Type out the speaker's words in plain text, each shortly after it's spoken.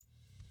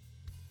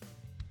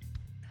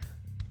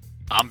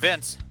I'm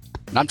Vince,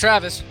 And I'm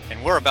Travis.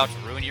 and we're about to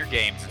ruin your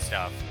games and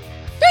stuff.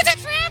 This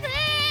is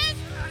Travis!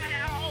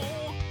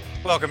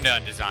 Welcome to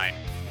Undesign.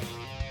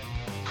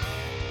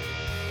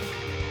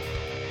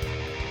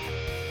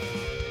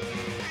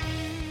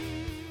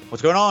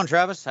 What's going on,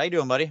 Travis? How you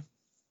doing, buddy?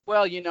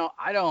 Well,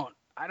 I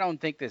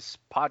don't think this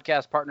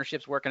podcast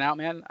partnership's working out,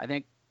 man. I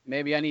think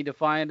maybe I need to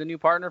find a new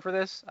partner for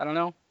this. I don't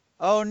know.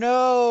 Oh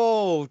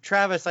no,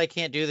 Travis, I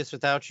can't do this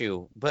without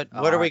you. But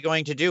what are we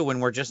going to do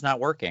when we're just not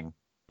working?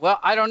 Well,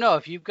 I don't know.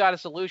 If you've got a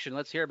solution,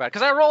 let's hear about it.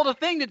 Because I rolled a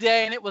thing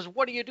today, and it was,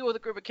 what do you do with a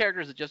group of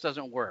characters that just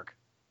doesn't work?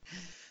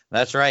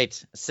 That's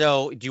right.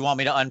 So, do you want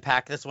me to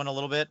unpack this one a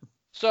little bit?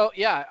 So,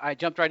 yeah, I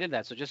jumped right into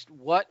that. So just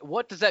what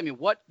does that mean?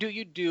 What do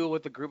you do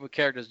with a group of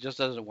characters that just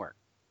doesn't work?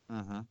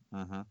 What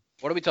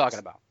are we talking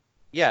about?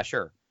 Yeah,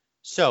 sure.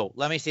 So,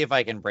 let me see if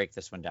I can break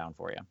this one down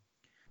for you.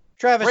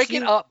 Travis, Break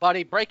it up,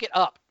 buddy. Break it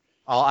up.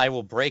 I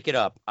will break it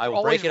up. I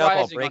will break it up.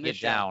 I'll break it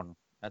down.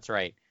 That's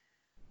right.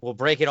 We'll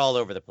break it all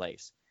over the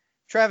place.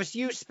 Travis,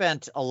 you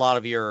spent a lot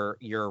of your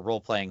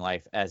role-playing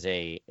life as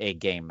a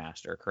game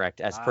master, correct?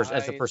 As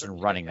the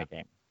person running the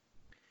game.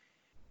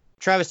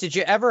 Travis, did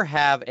you ever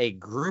have a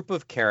group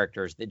of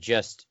characters that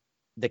just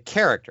the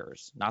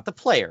characters, not the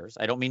players?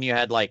 I don't mean you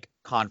had like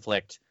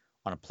conflict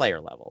on a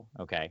player level,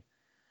 okay?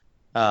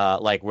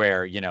 Like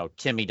where,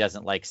 Timmy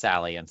doesn't like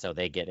Sally, and so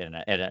they get in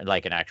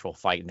like an actual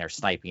fight and they're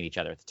sniping at each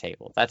other at the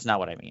table. That's not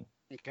what I mean.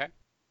 Okay.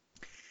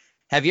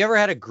 Have you ever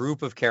had a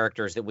group of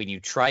characters that when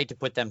you tried to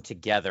put them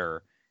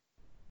together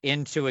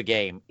into a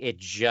game, it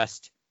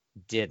just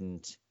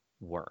didn't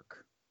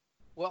work?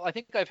 Well, I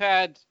think I've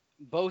had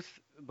both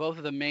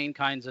of the main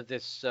kinds of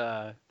this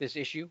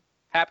issue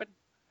happen.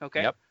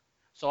 Okay. Yep.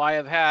 So I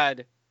have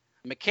had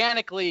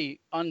mechanically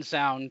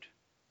unsound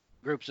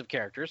groups of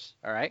characters.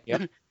 All right.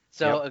 Yep.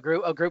 So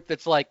a group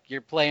that's like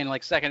you're playing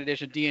like second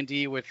edition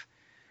D&D with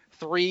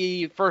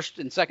 3 first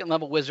and second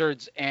level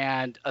wizards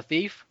and a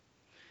thief.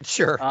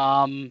 Sure.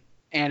 And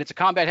it's a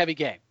combat heavy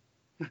game.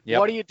 Yep.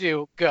 What do you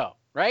do? Go.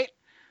 Right.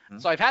 Mm-hmm.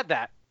 So I've had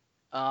that.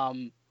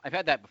 I've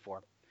had that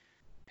before,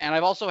 and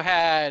I've also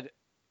had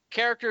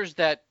characters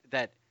that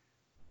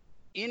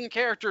in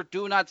character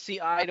do not see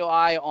eye to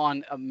eye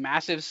on a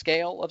massive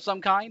scale of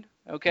some kind.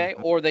 Okay.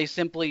 Mm-hmm. Or they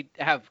simply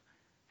have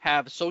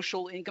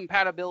social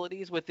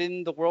incompatibilities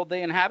within the world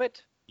they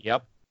inhabit.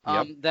 Yep.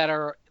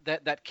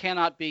 That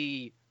cannot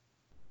be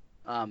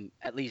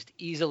at least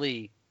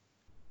easily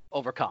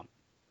overcome.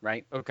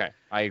 Right. Okay.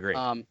 I agree.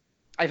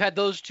 I've had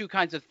those two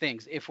kinds of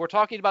things. If we're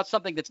talking about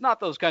something that's not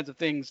those kinds of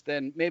things,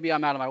 then maybe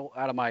I'm out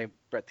of my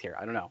breath here.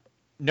 I don't know.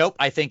 Nope.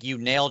 I think you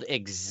nailed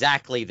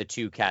exactly the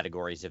 2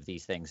 categories of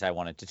these things I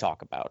wanted to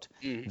talk about.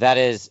 Mm-hmm.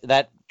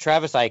 That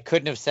Travis, I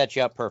couldn't have set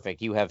you up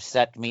perfect. You have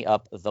set me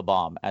up the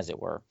bomb, as it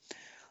were.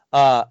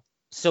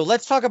 So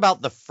let's talk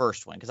about the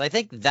first one, because I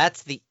think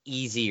that's the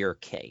easier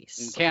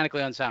case.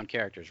 Mechanically unsound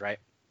characters, right?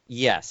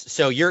 Yes.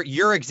 So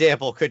your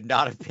example could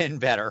not have been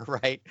better,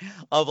 right?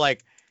 Of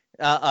like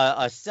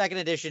a second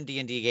edition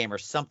D&D game or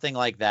something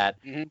like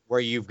that, mm-hmm.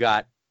 where you've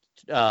got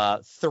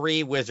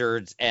 3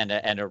 wizards and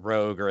a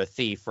rogue or a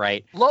thief,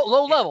 right?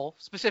 Low level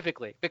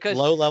specifically, because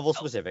low level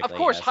specifically. Of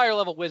course, yes. higher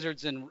level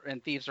wizards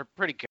and thieves are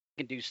pretty good,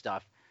 can do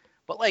stuff,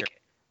 but like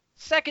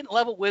second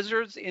level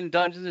wizards in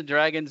Dungeons and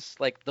Dragons,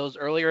 like those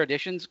earlier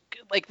editions,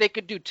 like they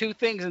could do 2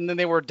 things and then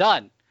they were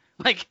done.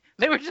 Like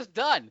they were just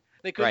done.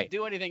 They couldn't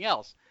do anything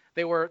else.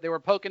 They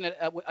were poking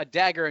a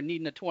dagger and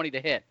needing a 20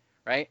 to hit,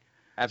 right?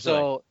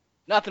 Absolutely. So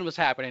nothing was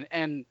happening,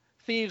 and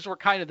thieves were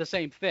kind of the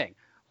same thing.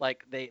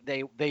 Like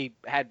they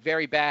had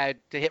very bad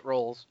to hit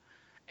rolls,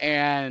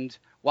 and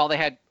while they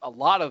had a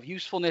lot of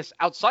usefulness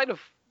outside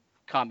of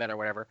combat or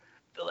whatever,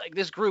 like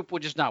this group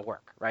would just not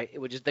work, right?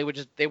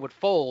 They would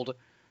fold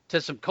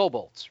to some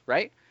kobolds,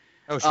 right?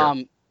 Oh,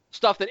 sure.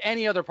 Stuff that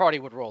any other party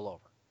would roll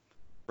over.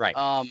 Right.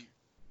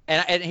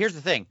 And here's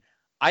the thing.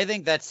 I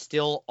think that's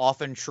still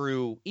often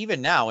true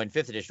even now in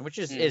 5th edition, which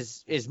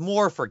is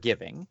more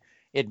forgiving.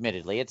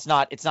 Admittedly, it's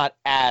not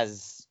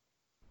as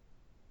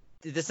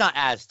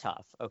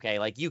tough. Okay,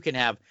 like you can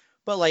have,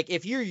 but like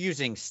if you're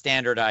using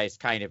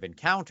standardized kind of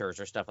encounters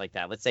or stuff like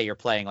that, let's say you're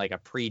playing like a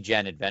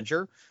pre-gen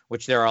adventure,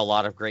 which there are a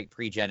lot of great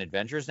pre-gen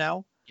adventures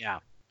now. Yeah.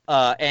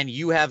 And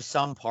you have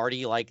some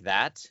party like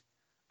that.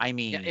 I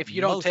mean, if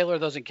you don't tailor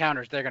those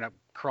encounters, they're gonna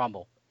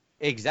crumble.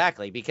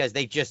 Exactly, because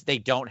they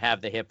don't have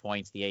the hit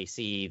points, the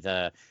AC,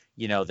 the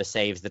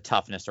saves, the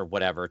toughness or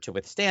whatever to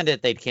withstand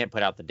it. They can't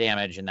put out the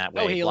damage in that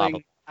way. No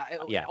healing.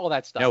 Yeah, all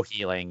that stuff. No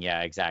healing.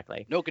 Yeah,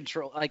 exactly. No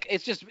control. Like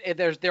it's just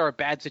there are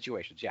bad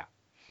situations. Yeah.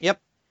 Yep.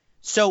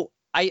 So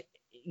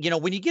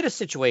when you get a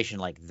situation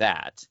like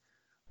that,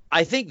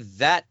 I think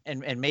that,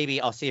 and maybe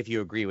I'll see if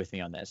you agree with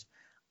me on this.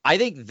 I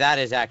think that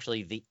is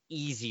actually the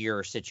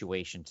easier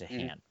situation to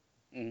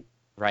handle,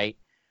 right?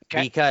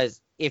 Okay.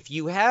 Because if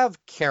you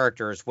have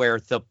characters where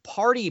the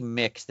party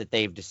mix that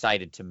they've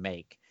decided to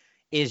make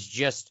is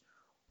just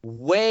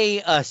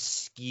way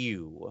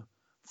askew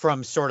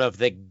from sort of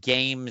the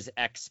game's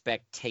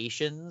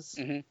expectations,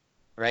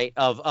 right?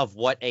 Of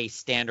what a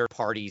standard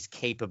party's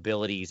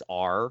capabilities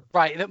are.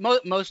 Right.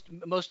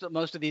 Most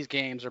of these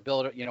games are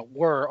built,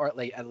 were, or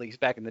at least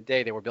back in the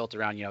day, they were built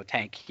around,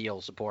 tank,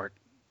 heal, support.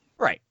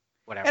 Right.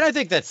 Whatever. And I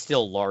think that's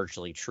still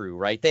largely true,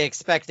 right? They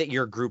expect that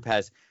your group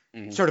has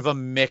sort of a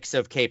mix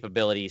of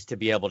capabilities to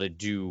be able to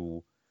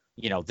do,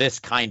 this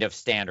kind of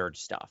standard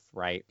stuff,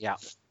 right? Yeah.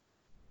 So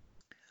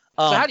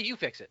how do you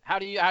fix it?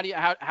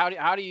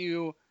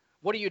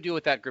 What do you do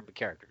with that group of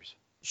characters?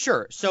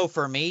 Sure. So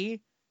for me,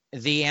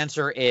 the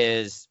answer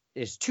is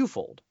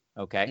twofold.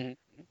 Okay.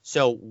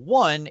 So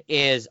one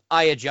is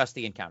I adjust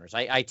the encounters.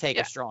 I take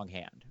a strong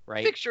hand,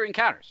 right? Fix your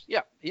encounters.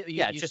 Yeah.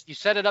 You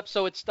set it up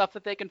so it's stuff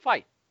that they can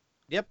fight.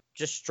 Yep.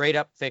 Just straight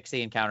up fix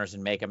the encounters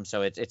and make them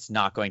so it's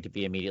not going to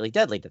be immediately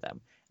deadly to them.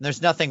 And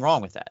there's nothing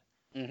wrong with that.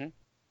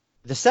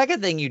 The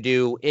second thing you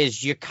do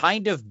is you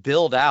kind of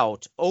build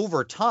out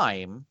over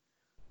time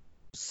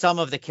some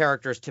of the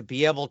characters to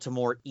be able to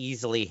more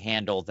easily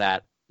handle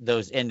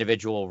those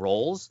individual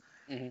roles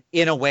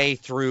in a way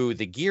through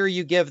the gear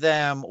you give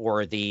them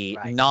or the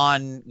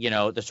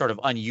the sort of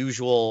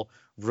unusual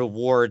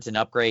rewards and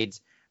upgrades.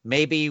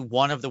 Maybe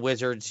one of the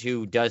wizards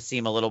who does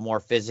seem a little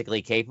more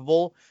physically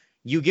capable,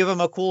 you give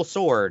them a cool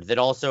sword that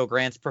also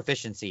grants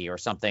proficiency or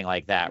something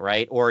like that,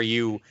 right? Or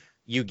you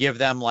give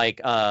them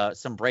like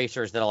some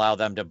bracers that allow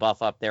them to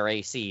buff up their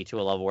AC to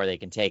a level where they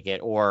can take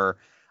it, or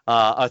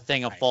a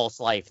thing of false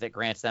life that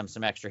grants them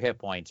some extra hit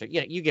points. Or,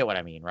 you get what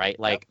I mean, right?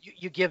 Like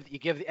you give,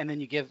 and then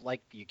you give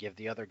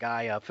the other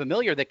guy a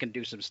familiar that can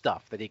do some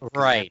stuff that he can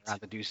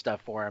to do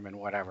stuff for him and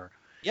whatever.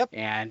 Yep.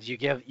 And you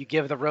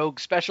give the rogue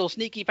special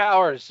sneaky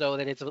powers so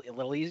that it's a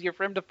little easier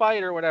for him to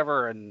fight or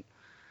whatever. And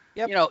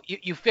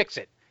you fix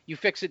it. You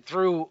fix it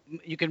through.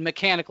 You can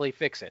mechanically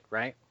fix it,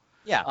 right?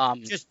 Yeah.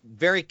 Just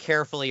very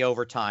carefully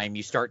over time,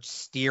 you start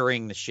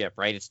steering the ship,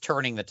 right? It's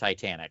turning the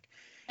Titanic.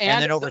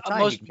 And then over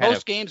time,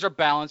 most games are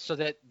balanced so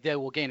that they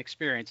will gain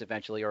experience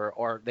eventually,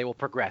 or they will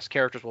progress.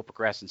 Characters will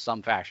progress in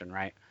some fashion,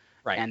 right?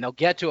 Right. And they'll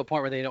get to a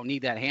point where they don't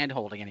need that hand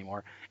holding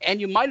anymore.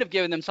 And you might have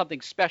given them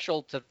something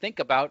special to think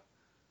about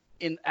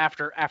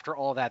after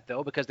all that,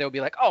 though, because they would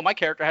be like, oh, my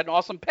character had an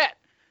awesome pet,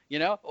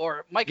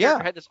 or my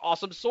character had this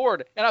awesome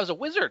sword, and I was a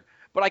wizard,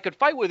 but I could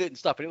fight with it and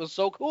stuff, and it was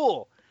so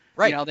cool.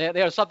 Right. They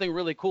have something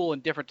really cool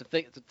and different to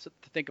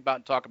think about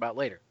and talk about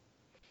later.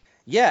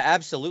 Yeah,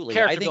 absolutely.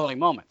 Character building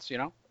moments,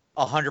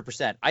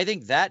 100%. I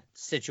think that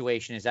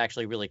situation is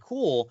actually really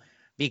cool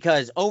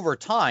because over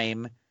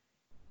time,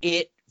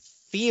 it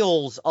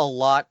feels a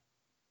lot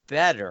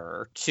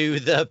better to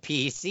the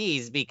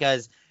PCs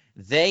because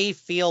they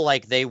feel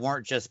like they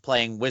weren't just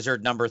playing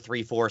wizard number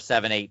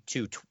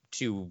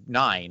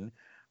 3478229,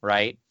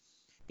 right?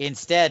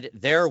 Instead,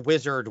 their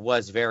wizard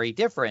was very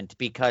different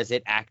because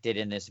it acted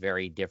in this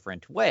very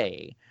different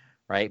way,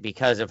 right?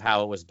 Because of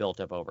how it was built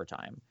up over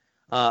time.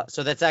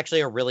 So that's actually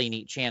a really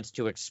neat chance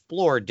to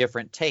explore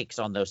different takes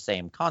on those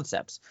same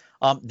concepts.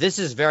 This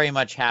is very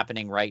much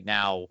happening right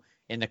now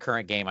in the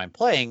current game I'm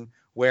playing,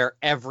 where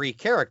every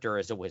character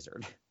is a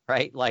wizard,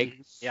 right? Like,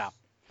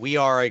 we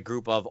are a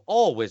group of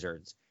all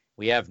wizards.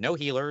 We have no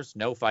healers,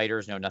 no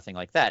fighters, no nothing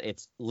like that.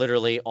 It's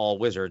literally all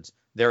wizards.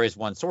 There is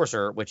one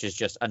sorcerer, which is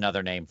just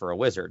another name for a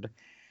wizard.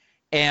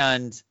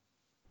 And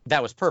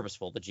that was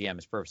purposeful. The GM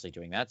is purposely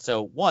doing that.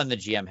 So one, the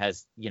GM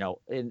has,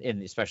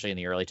 especially in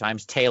the early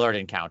times, tailored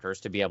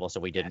encounters to be able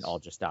so we didn't all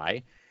just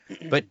die.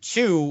 But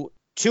two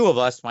of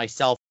us,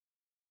 myself,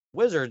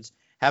 wizards,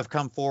 have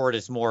come forward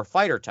as more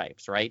fighter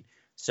types, right?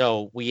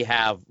 So we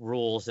have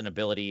rules and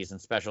abilities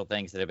and special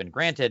things that have been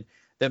granted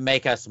that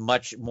make us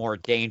much more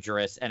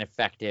dangerous and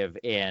effective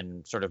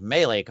in sort of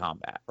melee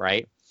combat,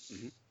 right?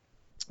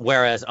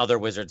 Whereas other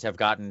wizards have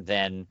gotten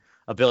then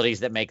abilities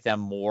that make them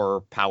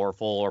more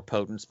powerful or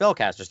potent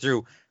spellcasters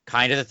through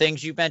kind of the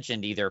things you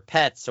mentioned, either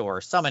pets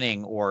or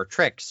summoning or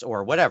tricks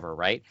or whatever,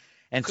 right?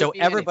 And so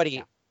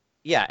everybody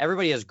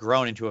has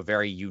grown into a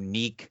very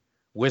unique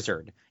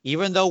wizard.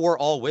 Even though we're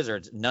all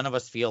wizards, none of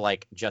us feel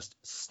like just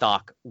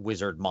stock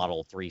wizard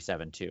model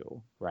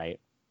 372, right?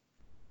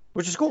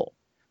 Which is cool.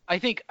 I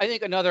think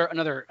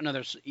another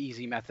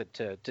easy method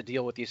to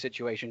deal with the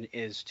situation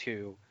is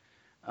to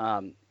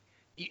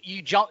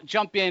you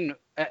jump in.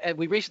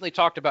 We recently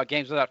talked about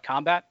games without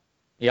combat.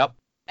 Yep.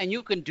 And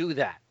you can do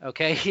that.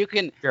 Okay. You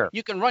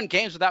can run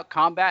games without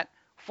combat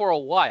for a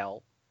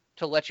while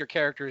to let your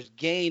characters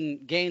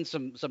gain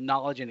some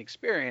knowledge and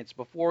experience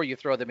before you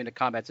throw them into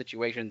combat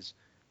situations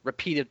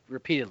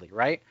repeatedly,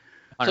 right?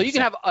 100%. So you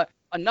can have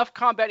enough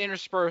combat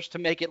interspersed to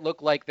make it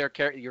look like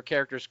your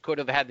characters could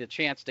have had the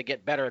chance to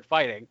get better at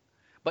fighting,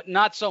 but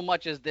not so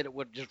much as that it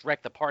would just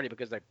wreck the party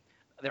because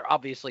they're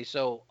obviously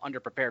so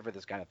underprepared for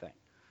this kind of thing.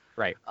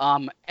 Right.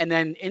 And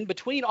then in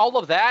between all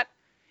of that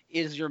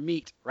is your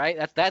meat, right?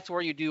 That's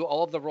where you do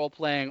all of the role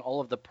playing,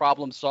 all of the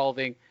problem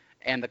solving,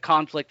 and the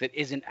conflict that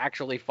isn't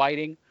actually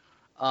fighting,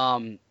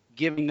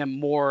 giving them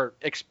more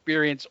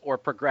experience or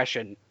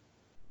progression,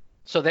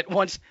 so that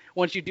once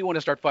you do want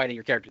to start fighting,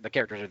 the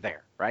characters are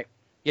there, right?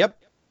 Yep.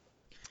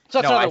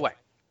 So that's another way.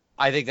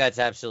 I think that's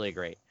absolutely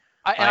great.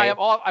 I've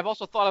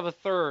also thought of a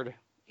third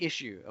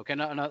issue. Okay,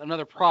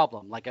 another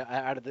problem. Like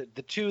out of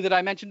the two that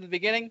I mentioned at the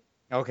beginning,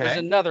 Okay. there's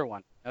another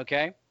one.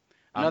 Okay.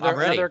 I'm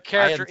ready. Another character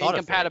I hadn't thought of three.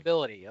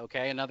 incompatibility.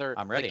 Okay.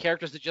 I'm ready. The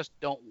characters that just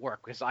don't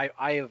work, because I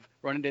have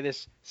run into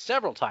this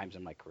several times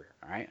in my career.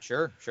 All right.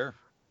 Sure.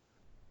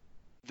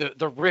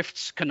 The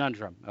Rifts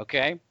conundrum.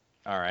 Okay.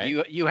 All right.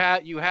 You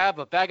have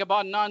a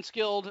vagabond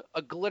non-skilled,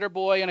 a glitter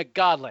boy, and a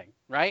godling.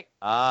 Right.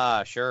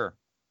 Sure.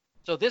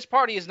 So this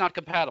party is not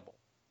compatible.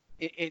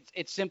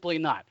 It's simply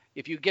not.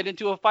 If you get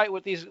into a fight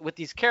with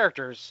these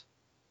characters,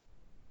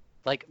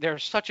 like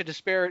there's such a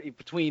disparity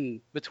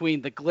between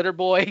the glitter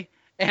boy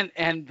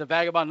and the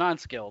vagabond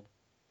non-skilled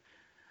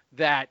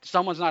that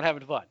someone's not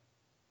having fun.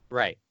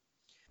 Right.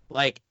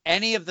 Like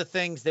any of the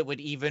things that would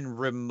even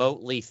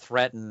remotely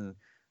threaten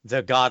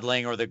the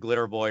godling or the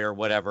glitter boy or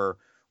whatever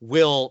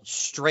will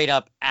straight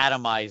up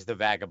atomize the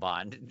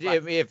vagabond,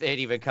 right, if it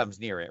even comes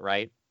near it,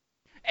 right?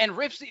 And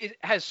Rifts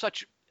has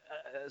such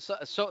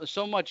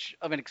so much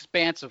of an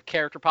expanse of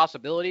character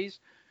possibilities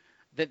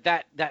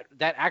that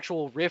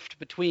actual rift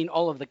between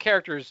all of the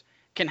characters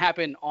can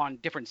happen on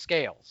different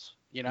scales,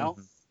 you know?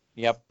 Mm-hmm.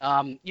 Yep.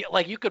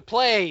 Like you could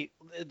play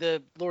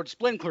the Lord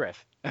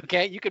Splincliffe,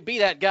 okay? You could be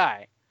that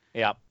guy.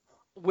 Yep.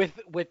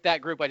 With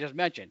that group I just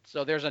mentioned.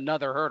 So there's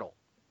another hurdle.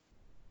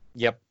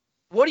 Yep.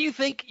 What do you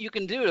think you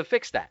can do to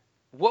fix that?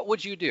 What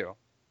would you do?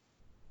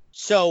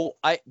 So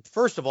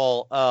first of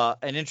all,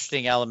 an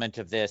interesting element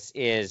of this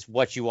is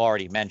what you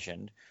already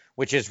mentioned,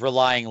 which is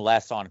relying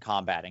less on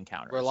combat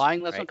encounters.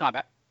 Relying less on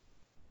combat.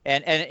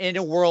 And in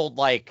a world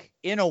like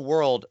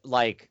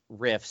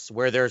Rifts,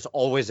 where there's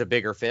always a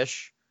bigger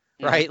fish,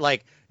 right?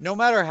 Like no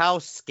matter how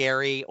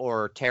scary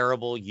or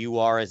terrible you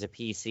are as a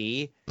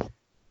PC,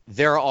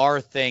 there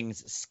are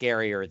things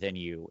scarier than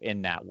you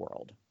in that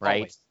world, right?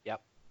 Always.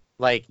 Yep.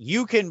 Like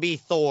you can be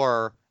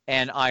Thor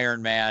and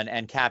Iron Man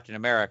and Captain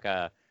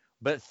America,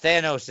 but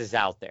Thanos is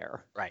out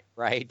there.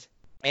 Right.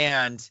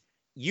 And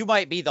you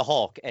might be the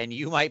Hulk and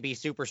you might be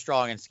super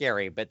strong and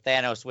scary, but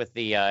Thanos with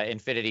the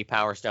Infinity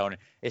Power Stone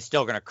is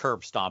still going to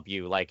curb stomp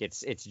you. Like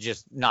it's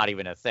just not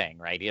even a thing,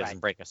 right? He doesn't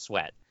break a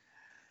sweat.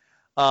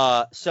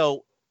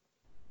 So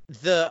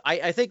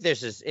I think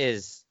this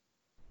is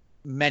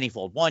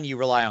manifold. One, you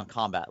rely on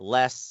combat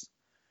less.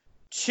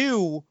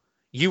 Two,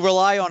 you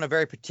rely on a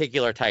very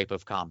particular type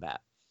of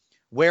combat,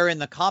 wherein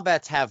the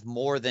combats have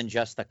more than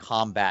just the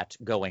combat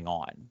going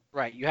on.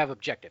 Right. You have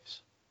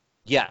objectives.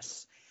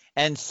 Yes.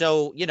 And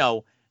so,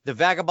 the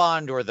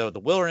Vagabond or the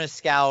Wilderness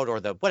Scout or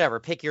the whatever,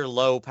 pick your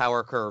low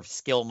power curve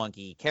skill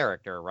monkey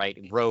character, right?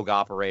 Rogue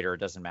operator,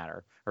 doesn't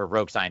matter. Or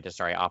rogue scientist,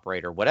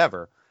 operator,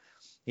 whatever.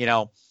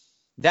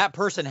 That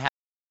person has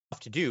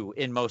to do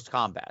in most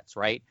combats,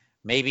 right?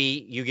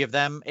 Maybe you give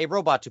them a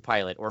robot to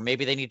pilot, or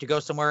maybe they need to go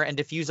somewhere and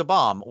defuse a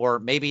bomb, or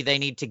maybe they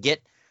need to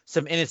get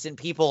some innocent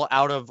people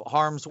out of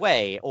harm's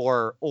way,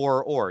 or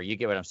you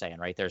get what I'm saying,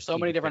 right? There's so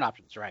many different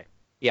options, right?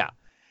 Yeah.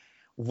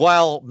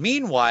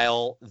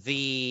 Meanwhile,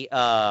 the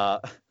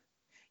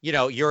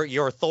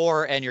your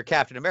Thor and your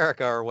Captain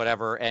America or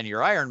whatever and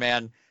your Iron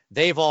Man,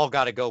 they've all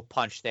got to go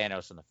punch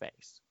Thanos in the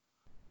face,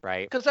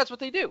 right? Because that's what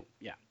they do.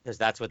 Yeah. Because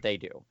that's what they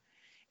do.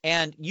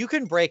 And you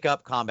can break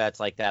up combats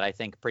like that, I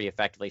think, pretty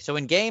effectively. So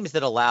in games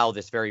that allow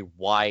this very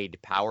wide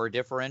power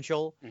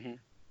differential,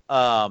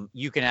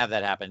 you can have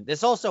that happen.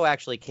 This also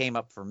actually came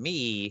up for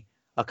me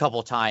a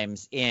couple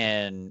times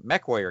in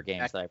MechWarrior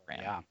games that I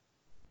ran,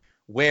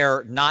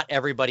 where not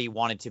everybody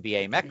wanted to be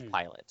a mech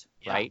pilot,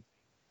 right?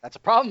 That's a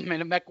problem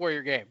in a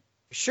MechWarrior game.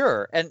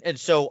 Sure. And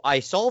so I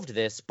solved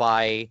this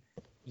by,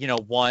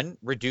 one,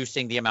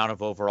 reducing the amount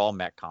of overall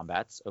mech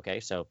combats. Okay,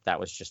 so that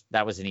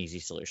was an easy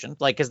solution.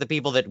 Like, because the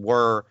people that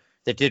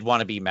did want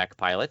to be mech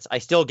pilots, I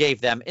still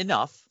gave them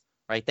enough,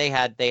 right? They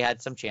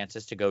had some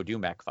chances to go do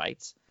mech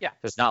fights. Yeah.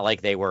 It's not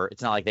like they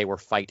were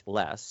fight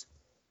less.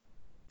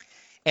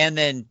 And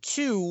then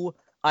two,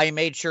 I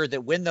made sure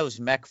that when those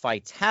mech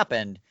fights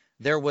happened,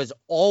 there was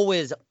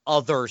always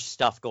other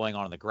stuff going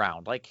on the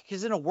ground. Like,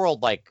 because in a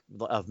world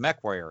of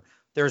MechWarrior,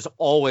 there's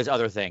always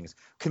other things,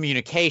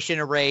 communication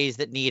arrays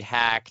that need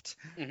hacked,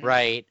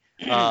 right?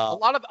 A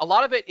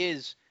lot of it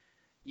is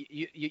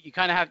you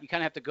kind of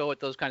have to go at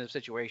those kinds of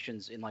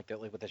situations in like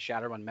with the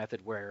Shadowrun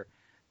method, where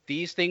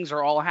these things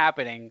are all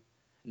happening,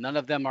 none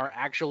of them are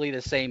actually the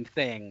same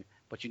thing,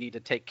 but you need to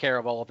take care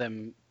of all of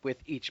them with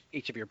each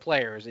of your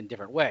players in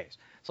different ways.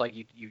 So like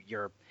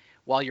you're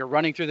while you're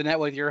running through the net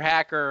with your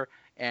hacker,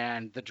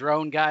 and the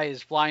drone guy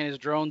is flying his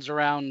drones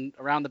around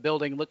the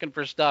building looking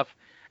for stuff,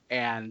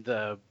 and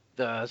the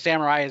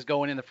samurai is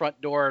going in the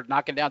front door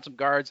knocking down some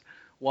guards,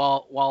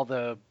 while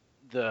the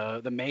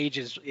mage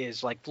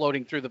is like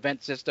floating through the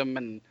vent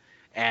system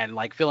and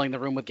like filling the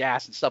room with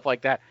gas and stuff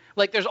like that.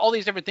 Like there's all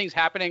these different things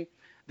happening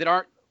that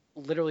aren't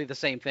literally the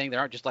same thing. They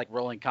aren't just like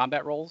rolling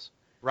combat rolls.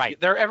 Right.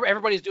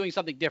 Everybody's doing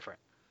something different.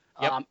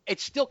 Yep.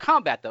 It's still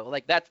combat though.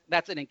 Like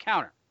that's an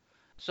encounter.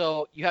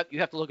 So you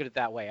have to look at it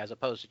that way as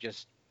opposed to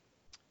just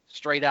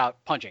straight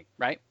out punching,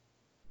 right?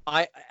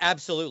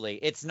 Absolutely.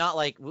 It's not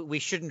like we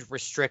shouldn't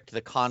restrict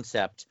the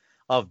concept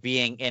of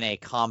being in a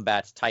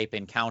combat type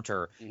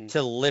encounter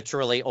to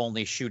literally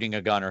only shooting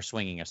a gun or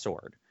swinging a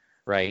sword,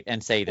 right?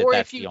 And say that or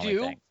that's if you the only do,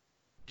 thing.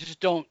 just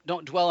don't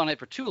dwell on it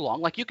for too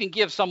long. Like you can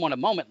give someone a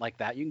moment like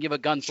that. You can give a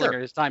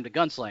gunslinger his time to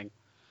gunsling.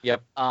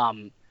 Yep.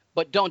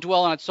 But don't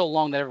dwell on it so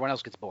long that everyone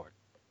else gets bored.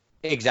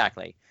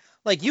 Exactly.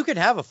 Like you could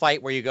have a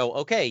fight where you go,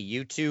 okay,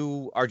 you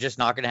two are just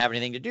not going to have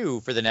anything to do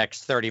for the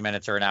next 30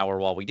 minutes or an hour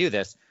while we do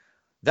this.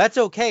 That's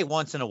okay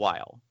once in a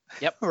while.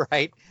 Yep.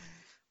 Right.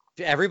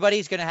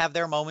 Everybody's going to have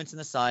their moments in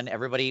the sun.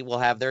 Everybody will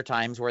have their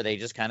times where they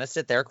just kind of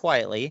sit there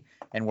quietly,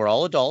 and we're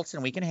all adults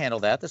and we can handle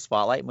that. The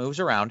spotlight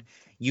moves around.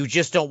 You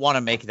just don't want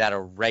to make that a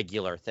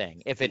regular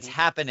thing. If it's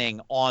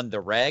happening on the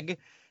reg,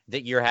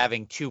 that you're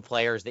having two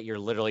players that you're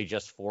literally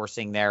just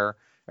forcing to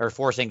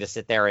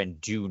sit there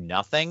and do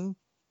nothing,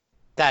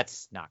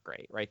 that's not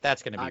great, right?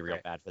 That's going to be real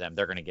bad for them.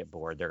 They're going to get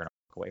bored. They're going to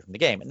walk away from the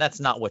game, and that's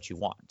not what you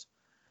want.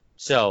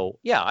 So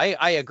yeah,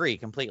 I agree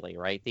completely,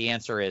 right? The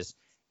answer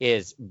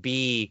is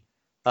be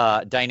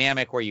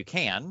dynamic where you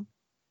can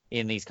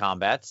in these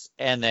combats,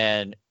 and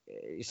then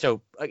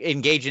so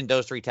engage in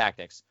those three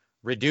tactics.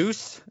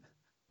 Reduce,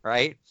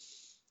 right,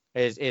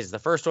 is the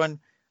first one.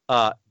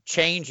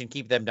 Change and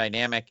keep them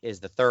dynamic is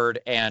the third,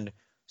 and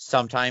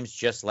sometimes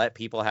just let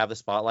people have the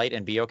spotlight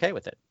and be okay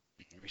with it.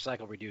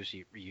 Recycle, reduce,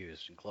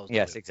 reuse, and close.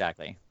 Yes,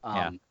 exactly.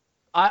 Yeah.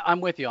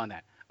 I'm with you on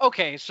that.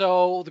 Okay,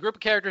 so the group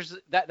of characters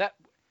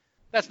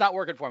that's not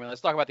working for me.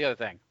 Let's talk about the other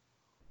thing.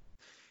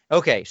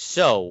 Okay,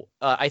 so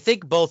I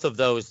think both of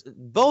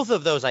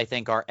those I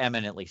think are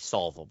eminently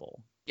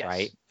solvable. Yes,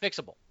 right?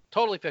 Fixable,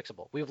 totally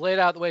fixable. We've laid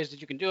out the ways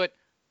that you can do it.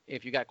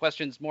 If you got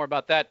questions more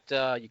about that,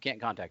 you can't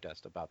contact us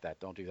about that.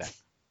 Don't do that.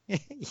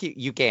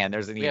 you can.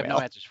 There's an email. We have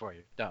no answers for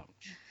you. Don't.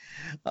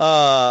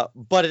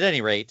 But at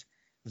any rate,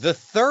 the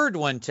third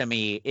one to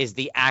me is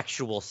the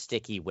actual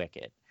sticky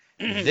wicket.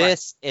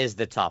 This is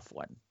the tough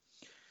one.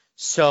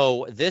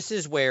 So this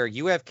is where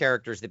you have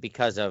characters that,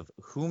 because of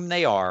whom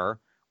they are,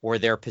 or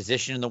their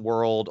position in the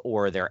world,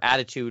 or their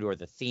attitude, or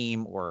the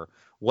theme, or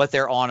what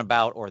they're on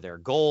about, or their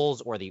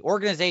goals, or the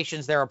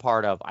organizations they're a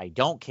part of, I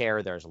don't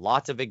care. There's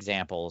lots of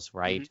examples,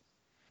 right?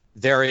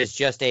 There is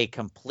just a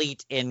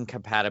complete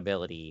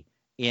incompatibility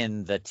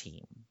in the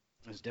team.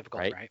 It's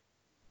difficult,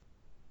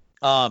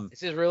 right?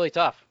 This is really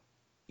tough.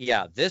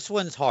 Yeah, this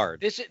one's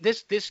hard.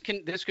 This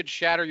could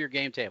shatter your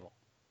game table.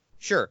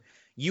 Sure.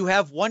 You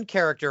have one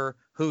character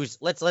who's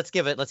let's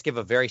give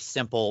a very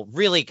simple,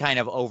 really kind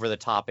of over the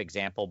top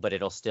example, but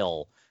it'll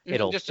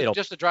just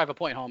to drive a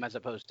point home as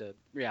opposed to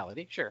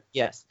reality. Sure.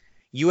 Yes.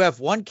 You have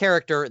one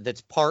character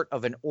that's part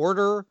of an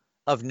order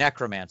of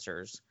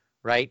necromancers,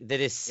 right? That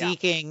is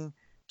seeking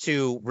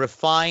to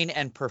refine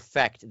and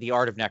perfect the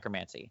art of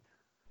necromancy.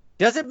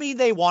 Doesn't mean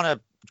they want to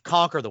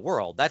conquer the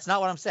world. That's not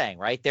what I'm saying,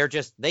 right?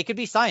 They could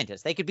be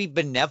scientists. They could be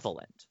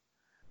benevolent,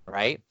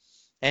 right?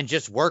 And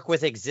just work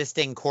with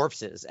existing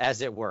corpses,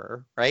 as it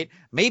were, right?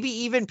 Maybe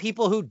even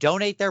people who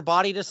donate their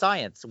body to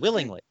science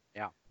willingly.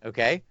 Yeah.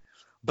 Okay.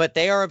 But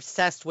they are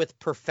obsessed with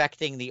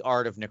perfecting the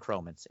art of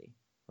necromancy,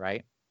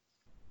 right?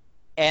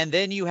 And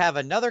then you have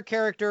another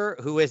character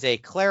who is a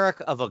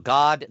cleric of a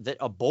god that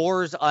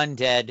abhors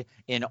undead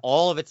in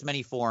all of its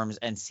many forms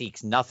and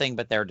seeks nothing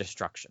but their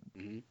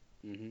destruction.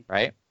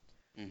 Right?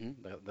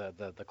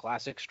 The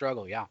classic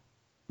struggle, yeah.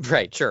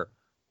 Right, sure.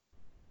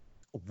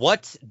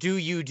 What do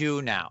you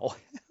do now?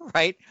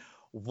 Right?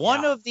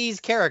 One of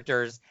these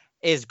characters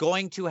is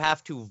going to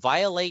have to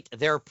violate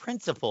their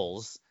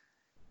principles,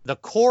 the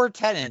core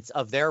tenets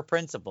of their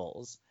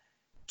principles,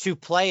 to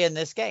play in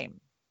this game.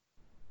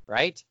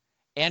 Right?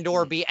 And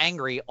or be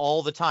angry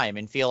all the time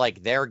and feel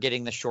like they're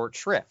getting the short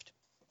shrift.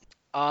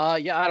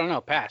 Yeah, I don't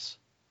know. Pass.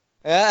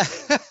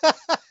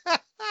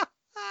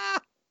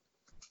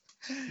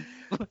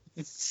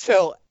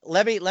 So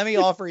let me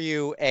offer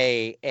you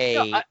a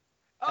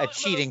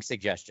cheating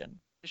suggestion.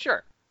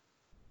 Sure.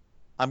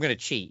 I'm gonna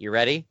cheat. You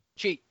ready?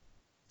 Cheat.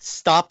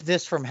 Stop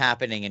this from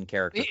happening in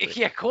character.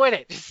 Yeah, quit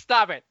it. Just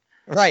stop it.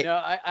 Right. No,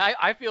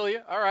 I feel you.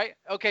 All right.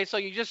 Okay, so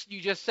you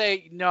just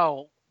say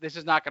no. This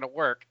is not gonna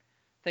work.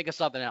 Think of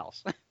something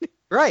else.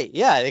 Right.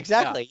 Yeah.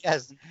 Exactly. Yeah.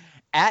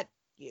 Yes.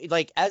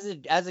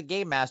 As a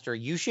game master,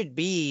 you should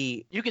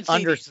be. You can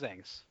see these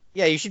things.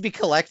 Yeah, you should be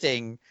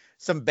collecting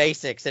some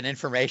basics and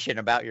information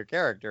about your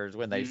characters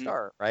when they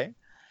start, right?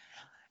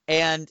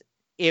 And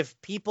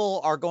if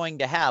people are going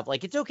to have,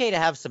 it's okay to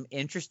have some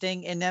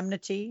interesting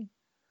enmity,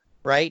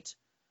 right?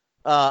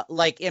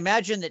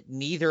 Imagine that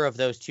neither of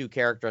those two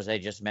characters I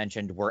just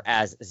mentioned were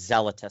as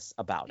zealous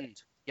about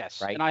it. Yes,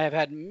 right. And I have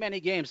had many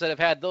games that have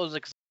had those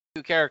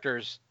two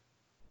characters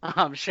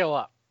show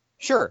up.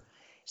 Sure.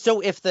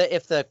 So if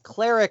the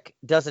cleric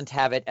doesn't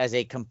have it as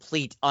a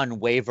complete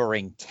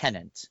unwavering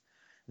tenet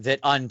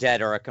that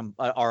undead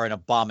are an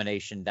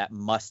abomination that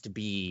must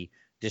be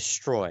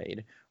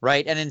destroyed,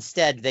 right? And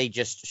instead they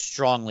just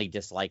strongly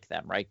dislike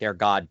them, right? Their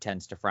god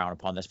tends to frown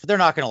upon this, but they're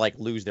not going to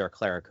lose their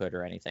clerichood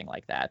or anything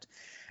like that.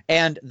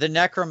 And the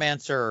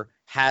necromancer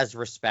has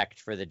respect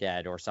for the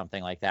dead or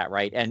something like that,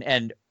 right?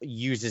 And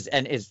uses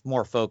and is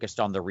more focused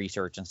on the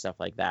research and stuff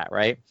like that,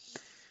 right?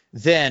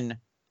 Then,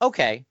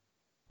 okay,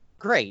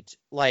 great.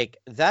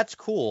 That's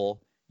cool.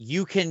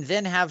 You can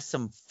then have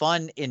some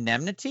fun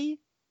enmity,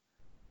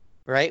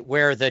 right?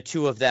 Where the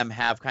two of them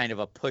have kind of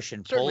a push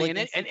and pull.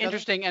 Certainly, an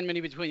interesting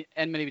enmity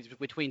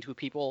between two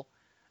people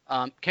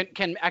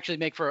can actually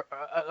make for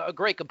a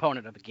great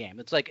component of the game.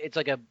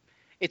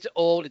 It's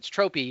old, it's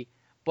tropey,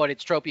 but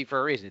it's tropey for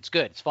a reason. It's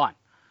good, it's fun.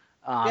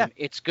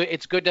 It's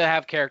good to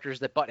have characters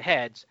that butt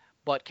heads,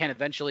 but can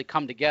eventually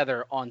come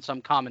together on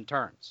some common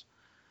terms.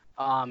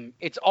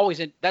 It's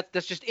always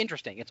that's just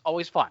interesting. It's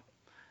always fun,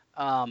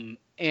 and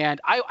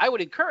I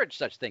would encourage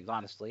such things,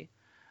 honestly.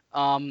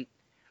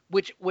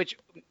 Which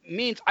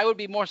means I would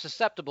be more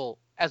susceptible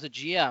as a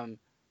GM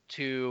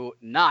to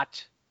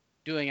not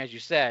doing as you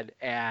said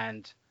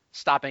and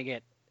stopping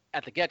it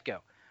at the get-go.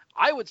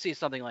 I would see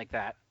something like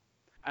that,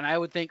 and I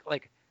would think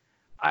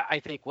I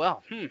think,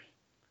 well,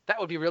 that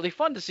would be really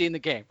fun to see in the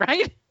game,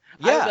 right?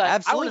 Yeah,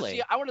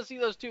 absolutely. I want to see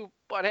those two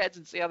butt heads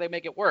and see how they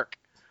make it work.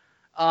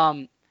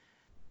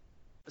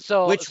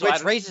 Which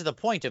raises the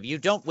point of you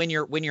don't when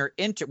you're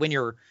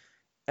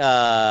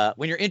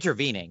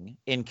intervening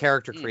in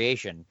character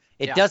creation,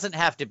 it doesn't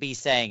have to be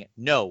saying,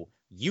 no,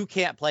 you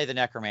can't play the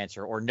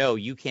necromancer, or no,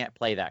 you can't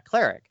play that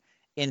cleric.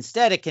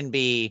 Instead, it can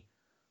be,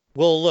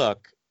 well,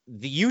 look,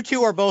 you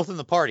two are both in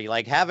the party.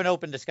 Like, have an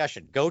open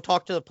discussion. Go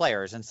talk to the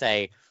players and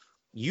say,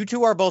 you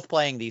two are both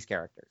playing these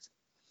characters.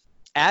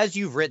 As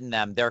you've written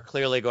them, they're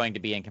clearly going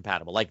to be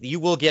incompatible. Like, you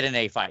will get in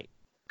a fight.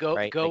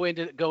 Go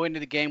into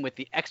the game with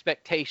the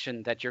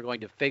expectation that you're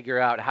going to figure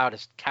out how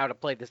to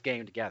play this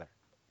game together.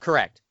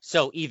 Correct.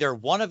 So either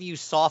one of you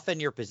soften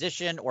your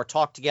position or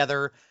talk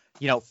together,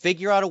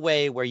 figure out a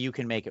way where you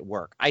can make it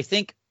work. I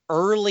think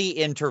early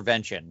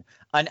intervention,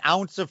 an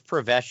ounce of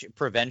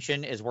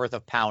prevention is worth a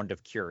pound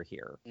of cure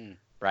here,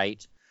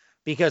 right?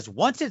 Because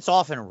once it's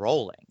off and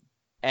rolling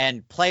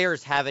and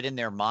players have it in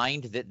their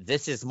mind that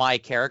this is my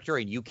character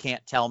and you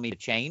can't tell me to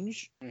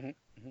change,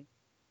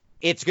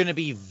 it's going to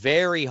be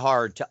very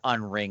hard to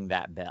unring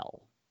that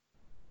bell,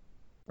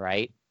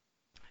 right?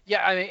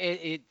 Yeah, I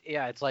mean,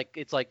 it's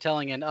like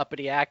telling an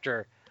uppity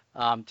actor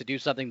to do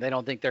something they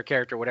don't think their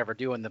character would ever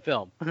do in the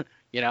film.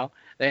 They're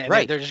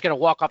just going to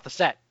walk off the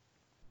set.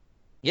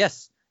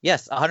 Yes,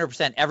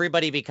 100%.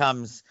 Everybody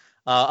becomes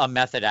a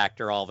method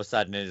actor all of a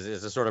sudden,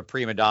 is a sort of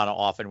prima donna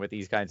often with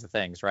these kinds of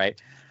things,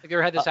 right? Have you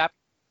ever had this happen?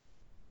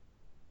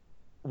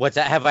 What's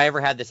that? Have I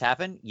ever had this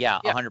happen? Yeah.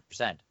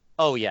 100%.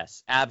 Oh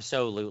yes,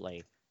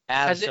 absolutely.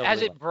 Has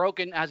it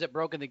broken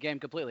the game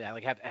completely?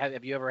 Like,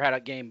 have you ever had a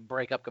game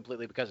break up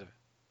completely because of it?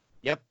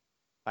 Yep,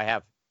 I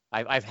have.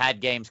 I've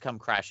had games come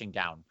crashing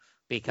down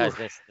because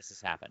this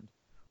has happened.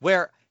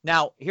 Where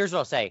now, here's what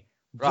I'll say.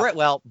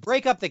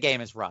 Break up the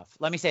game is rough.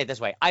 Let me say it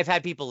this way. I've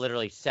had people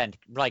literally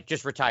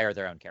just retire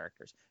their own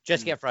characters.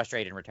 Just get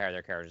frustrated and retire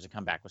their characters and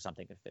come back with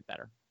something that fit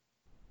better.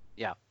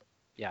 Yeah.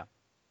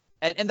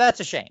 And that's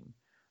a shame,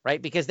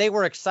 right? Because they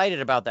were excited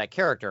about that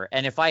character.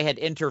 And if I had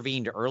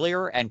intervened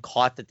earlier and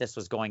caught that this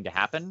was going to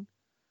happen,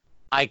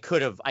 I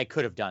could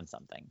have done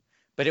something.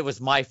 But it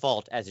was my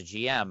fault as a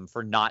GM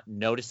for not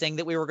noticing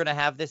that we were going to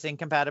have this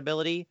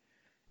incompatibility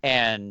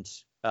and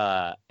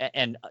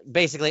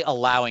basically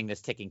allowing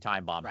this ticking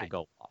time bomb to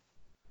go off.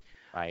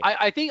 Right.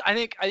 I think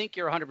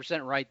you're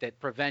 100% right that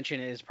prevention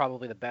is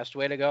probably the best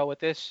way to go with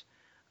this.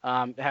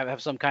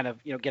 Have some kind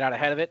of, get out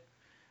ahead of it.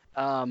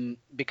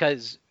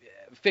 Because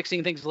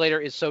fixing things later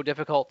is so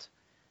difficult.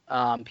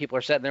 People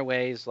are set in their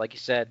ways, like you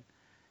said,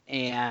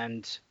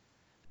 and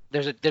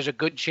there's a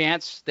good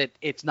chance that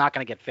it's not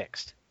going to get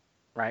fixed.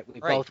 Right.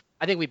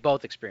 I think we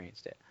both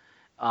experienced it.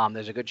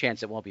 There's a good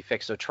chance it won't be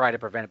fixed. So try to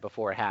prevent it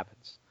before it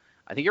happens.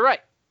 I think you're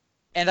right.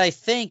 And I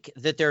think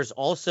that there's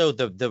also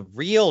the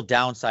real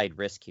downside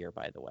risk here,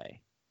 by the way.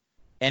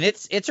 And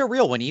it's a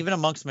real one, even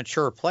amongst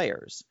mature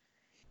players,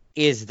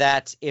 is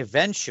that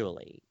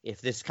eventually,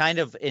 if this kind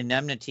of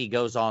enmity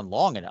goes on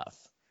long enough,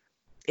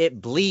 it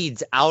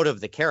bleeds out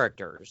of the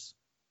characters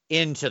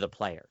into the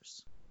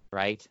players.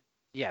 Right.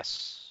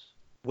 Yes.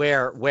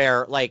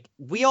 Where like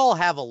we all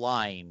have a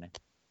line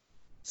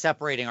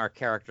separating our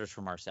characters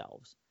from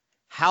ourselves.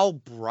 How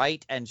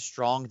bright and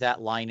strong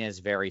that line is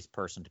varies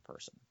person to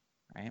person,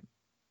 right?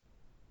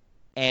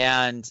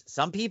 And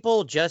some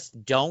people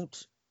just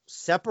don't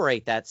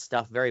separate that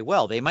stuff very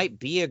well. They might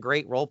be a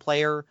great role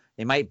player,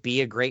 they might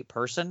be a great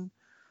person,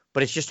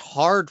 but it's just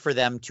hard for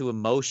them to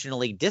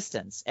emotionally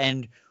distance.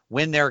 And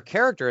when their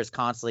character is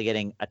constantly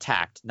getting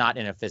attacked, not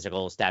in a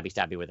physical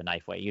stabby with a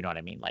knife way, you know what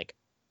I mean? Like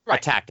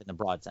attacked in the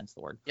broad sense of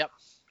the word. Yep.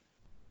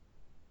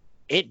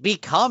 It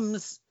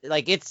becomes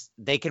like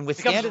they can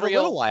withstand it a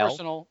little while.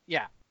 Personal,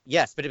 yeah.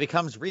 Yes, but it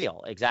becomes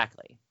real.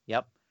 Exactly.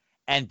 Yep.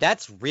 And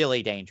that's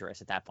really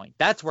dangerous at that point.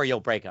 That's where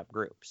you'll break up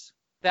groups.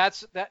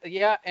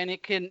 Yeah, and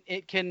it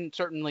can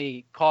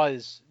certainly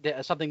cause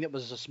something that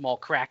was a small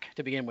crack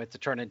to begin with to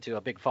turn into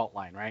a big fault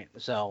line, right?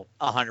 So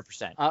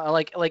 100%.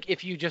 Like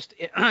if you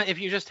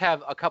just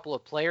have a couple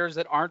of players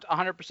that aren't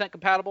 100%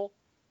 compatible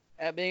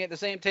at being at the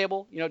same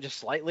table, just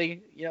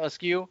slightly,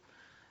 askew,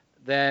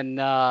 then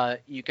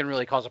you can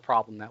really cause a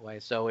problem that way.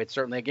 So it's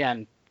certainly,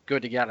 again,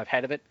 good to get out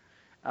ahead of it,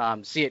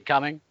 see it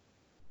coming,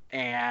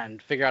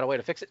 and figure out a way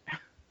to fix it.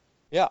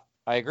 Yeah,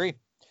 I agree.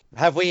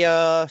 Have we?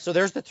 So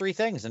there's the three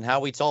things and how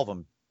we'd solve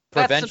them.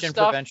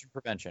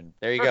 Prevention.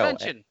 There you go.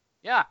 Prevention.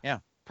 Yeah. Yeah.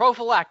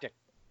 Prophylactic.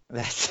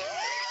 That's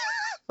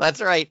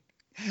right.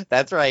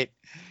 That's right.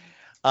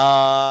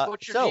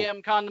 Put your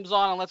GM condoms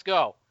on and let's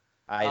go.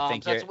 I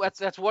think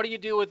that's what do you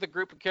do with a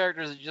group of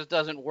characters that just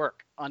doesn't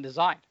work?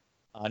 Undesigned.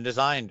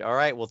 Undesigned. All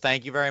right. Well,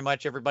 thank you very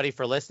much, everybody,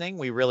 for listening.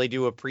 We really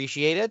do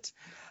appreciate it.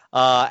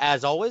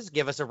 As always,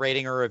 give us a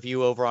rating or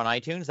review over on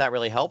iTunes. That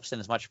really helps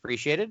and is much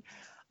appreciated.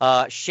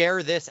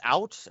 Share this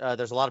out.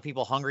 There's a lot of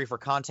people hungry for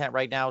content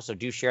right now, so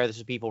do share this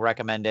with people.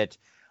 Recommend it.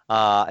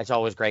 It's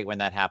always great when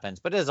that happens.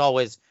 But as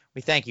always,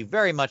 we thank you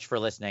very much for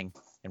listening,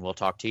 and we'll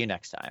talk to you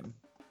next time.